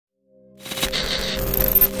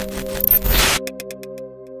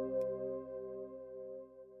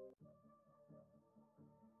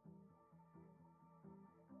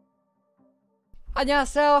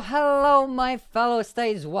안녕하세요, hello my fellow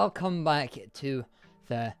stays, welcome back to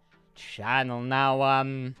the channel. Now,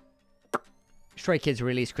 Stray Kids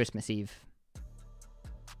released Christmas Eve.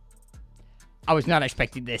 I was not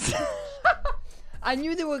expecting this. I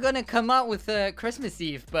knew they were gonna come out with Christmas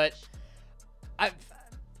Eve, but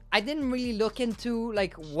I didn't really look into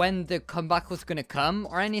like when the comeback was gonna come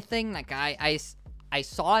or anything. Like I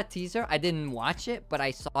saw a teaser, I didn't watch it, but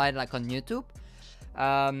I saw it like on YouTube.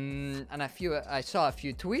 And I saw a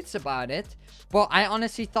few tweets about it, but I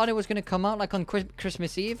honestly thought it was gonna come out like on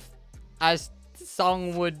Christmas Eve, as the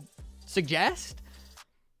song would suggest.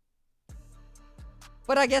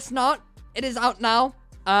 But I guess not. It is out now,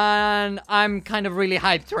 and I'm kind of really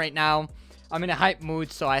hyped right now. I'm in a hype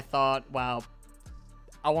mood, so I thought, well,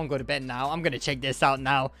 I won't go to bed now. I'm gonna check this out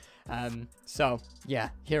now. So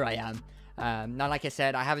yeah, here I am. Now, like I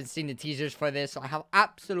said, I haven't seen the teasers for this, so I have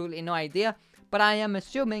absolutely no idea. But I am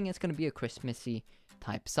assuming it's going to be a Christmassy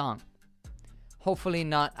type song. Hopefully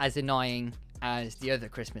not as annoying as the other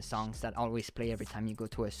Christmas songs that always play every time you go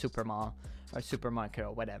to a super mall or supermarket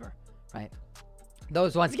or whatever, right?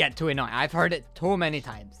 Those ones get too annoying. I've heard it too many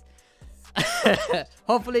times.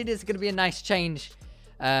 Hopefully this is going to be a nice change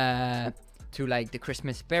to like the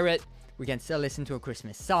Christmas spirit. We can still listen to a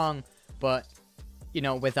Christmas song, but you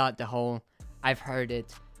know, without the whole I've heard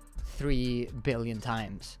it 3 billion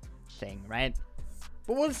times thing, right?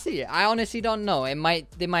 But we'll see. I honestly don't know. They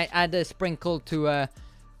might add a sprinkle to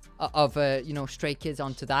you know, Stray Kids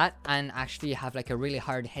onto that, and actually have like a really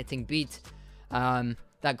hard hitting beat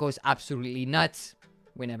that goes absolutely nuts.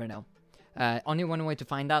 We never know. Only one way to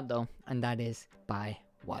find out though, and that is by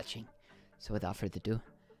watching. So without further ado,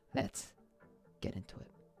 let's get into it.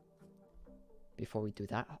 Before we do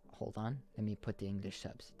that, hold on, let me put the English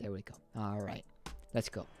subs. There we go. All right, let's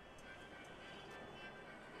go.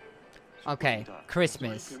 Okay,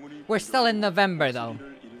 Christmas. We're still in November though.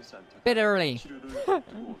 Bit early.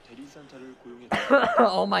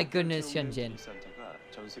 Oh my goodness, HYUNJIN.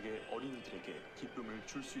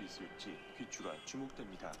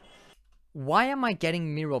 Why am I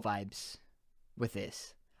getting Miro vibes with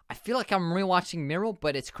this? I feel like I'm rewatching Miro,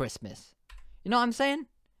 but it's Christmas. You know what I'm saying?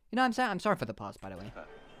 You know what I'm saying? I'm sorry for the pause, by the way.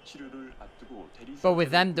 But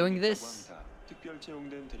with them doing this,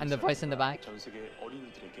 and the voice in the back,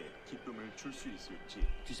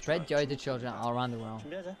 to spread joy to children all around the world.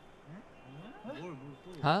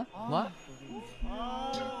 Huh? What?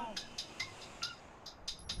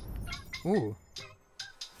 Ooh.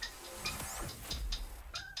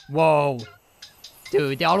 Whoa.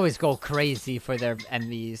 Dude, they always go crazy for their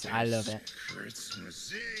MVs. I love it.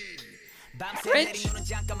 Rich?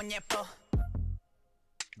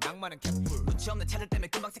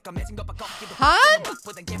 Han?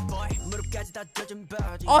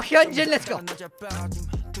 Oh, HYUNJIN, let's go.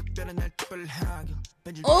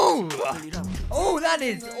 Oh! Oh, that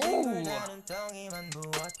is... Oh!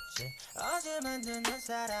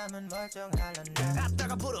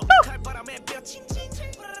 Ching, ching,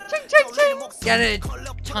 ching! Get it,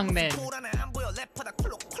 CHANGBIN.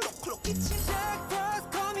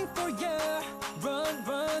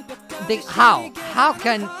 How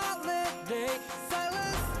can...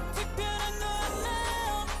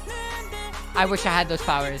 I wish I had those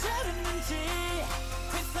powers.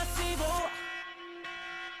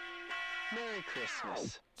 Merry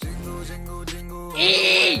Christmas.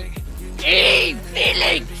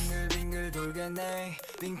 FELIX!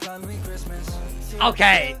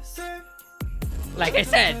 Okay. Like I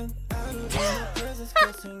said.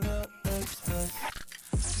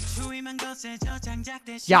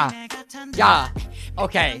 Yeah.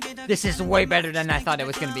 Okay. This is way better than I thought it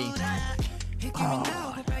was gonna be.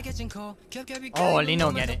 Oh,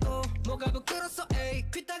 Lino get it.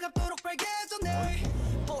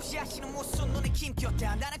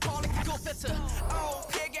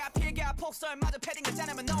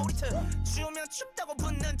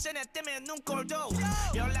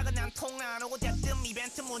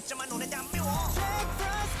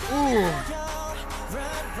 Ooh.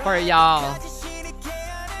 For y'all.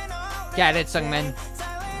 Get it, SEUNGMIN.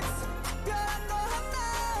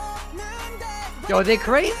 Yo, they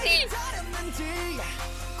crazy.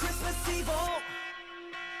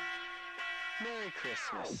 Merry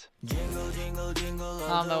Christmas.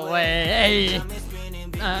 On the way.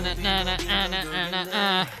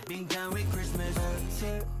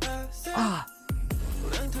 Ah.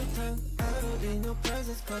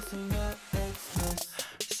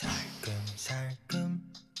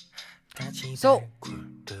 So,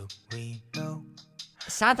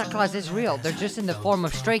 Santa Claus is real. They're just in the form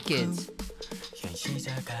of Stray Kids.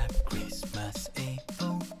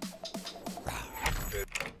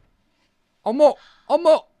 어머!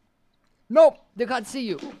 Omo! Nope, they can't see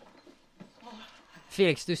you.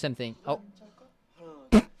 Felix, do something. Oh.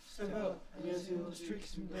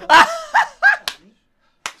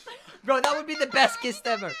 Bro, that would be the best kiss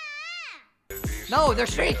ever. No, they're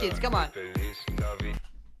Stray Kids, come on.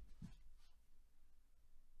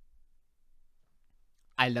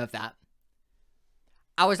 I love that.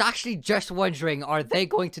 I was actually just wondering, are they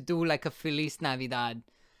going to do like a Feliz Navidad?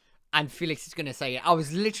 And Felix is gonna say it. I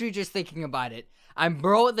was literally just thinking about it. And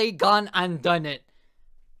bro, they gone and done it.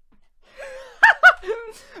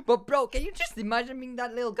 But bro, can you just imagine being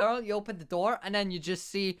that little girl? You open the door and then you just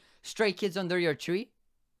see Stray Kids under your tree.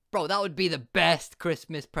 Bro, that would be the best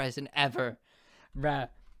Christmas present ever. Bruh.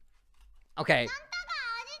 Okay.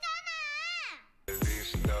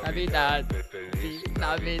 Navidad.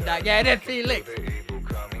 Navidad. Get it, Felix.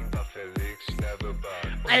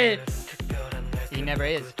 Hey. He never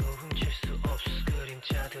is.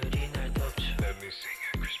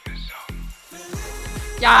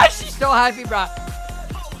 Yeah, she's so happy, bruh.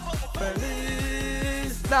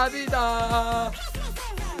 Feliz Navidad.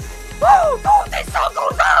 Woo! No, this song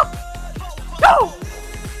goes up! No!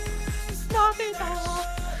 Navidad.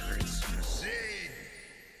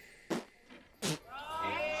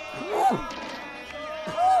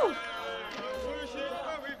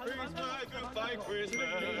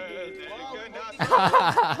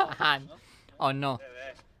 Oh no.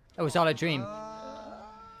 It was all a dream.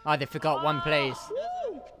 Oh, they forgot one place.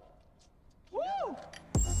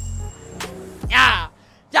 Yeah!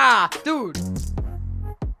 Yeah, dude!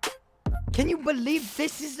 Can you believe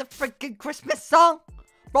this is a freaking Christmas song?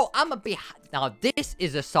 Bro, I'ma be... Now, this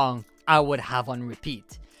is a song I would have on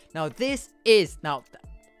repeat. Now, this is... Now,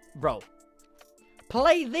 bro.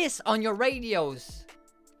 Play this on your radios.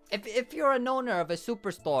 If you're an owner of a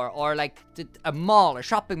superstore or like a mall, a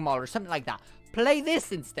shopping mall or something like that, play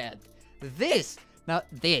this instead. This... Now,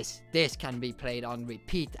 this can be played on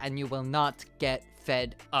repeat and you will not get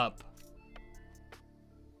fed up.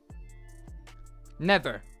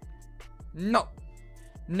 Never. No.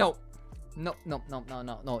 No. No, no, no, no,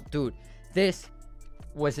 no, no. Dude, this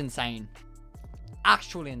was insane.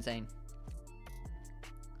 Actually insane.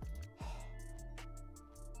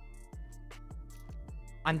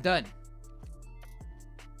 I'm done.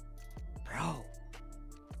 Bro.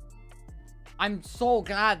 I'm so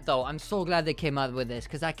glad though. I'm so glad they came out with this.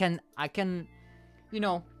 Because I can, you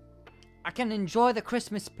know, I can enjoy the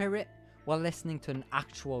Christmas spirit while listening to an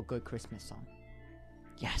actual good Christmas song.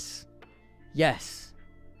 Yes. Yes.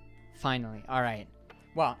 Finally. Alright.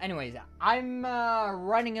 Well, anyways, I'm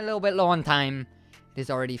running a little bit low on time. It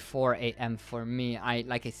is already 4 a.m. for me.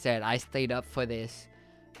 Like I said, I stayed up for this.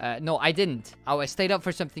 No, I didn't. I stayed up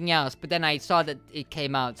for something else, but then I saw that it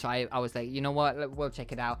came out, so I was like, you know what, we'll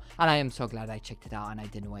check it out. And I am so glad I checked it out and I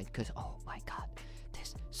didn't wait, because, oh my god,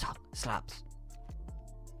 this song slaps.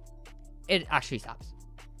 It actually slaps.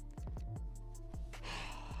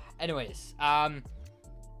 Anyways,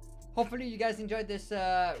 hopefully you guys enjoyed this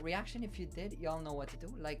reaction. If you did, y'all know what to do.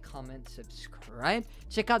 Like, comment, subscribe.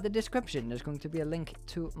 Check out the description. There's going to be a link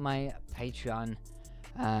to my Patreon,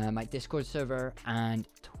 my Discord server, and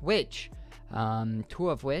Twitch. Two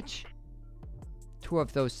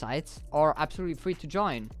of those sites are absolutely free to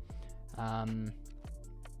join.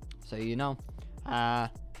 So you know,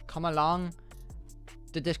 come along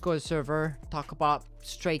the Discord server, talk about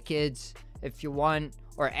Stray Kids if you want,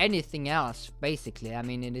 or anything else, basically. I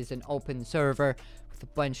mean, it is an open server with a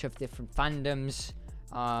bunch of different fandoms.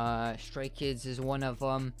 Stray Kids is one of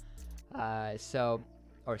them.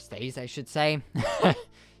 Or stays, I should say.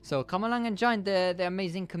 So come along and join the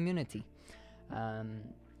amazing community.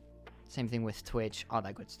 Same thing with Twitch, all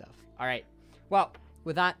that good stuff. Alright, well,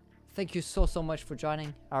 with that, thank you so much for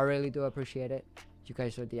joining. I really do appreciate it. You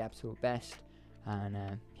guys are the absolute best. And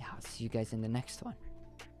yeah, I'll see you guys in the next one.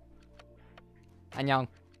 안녕.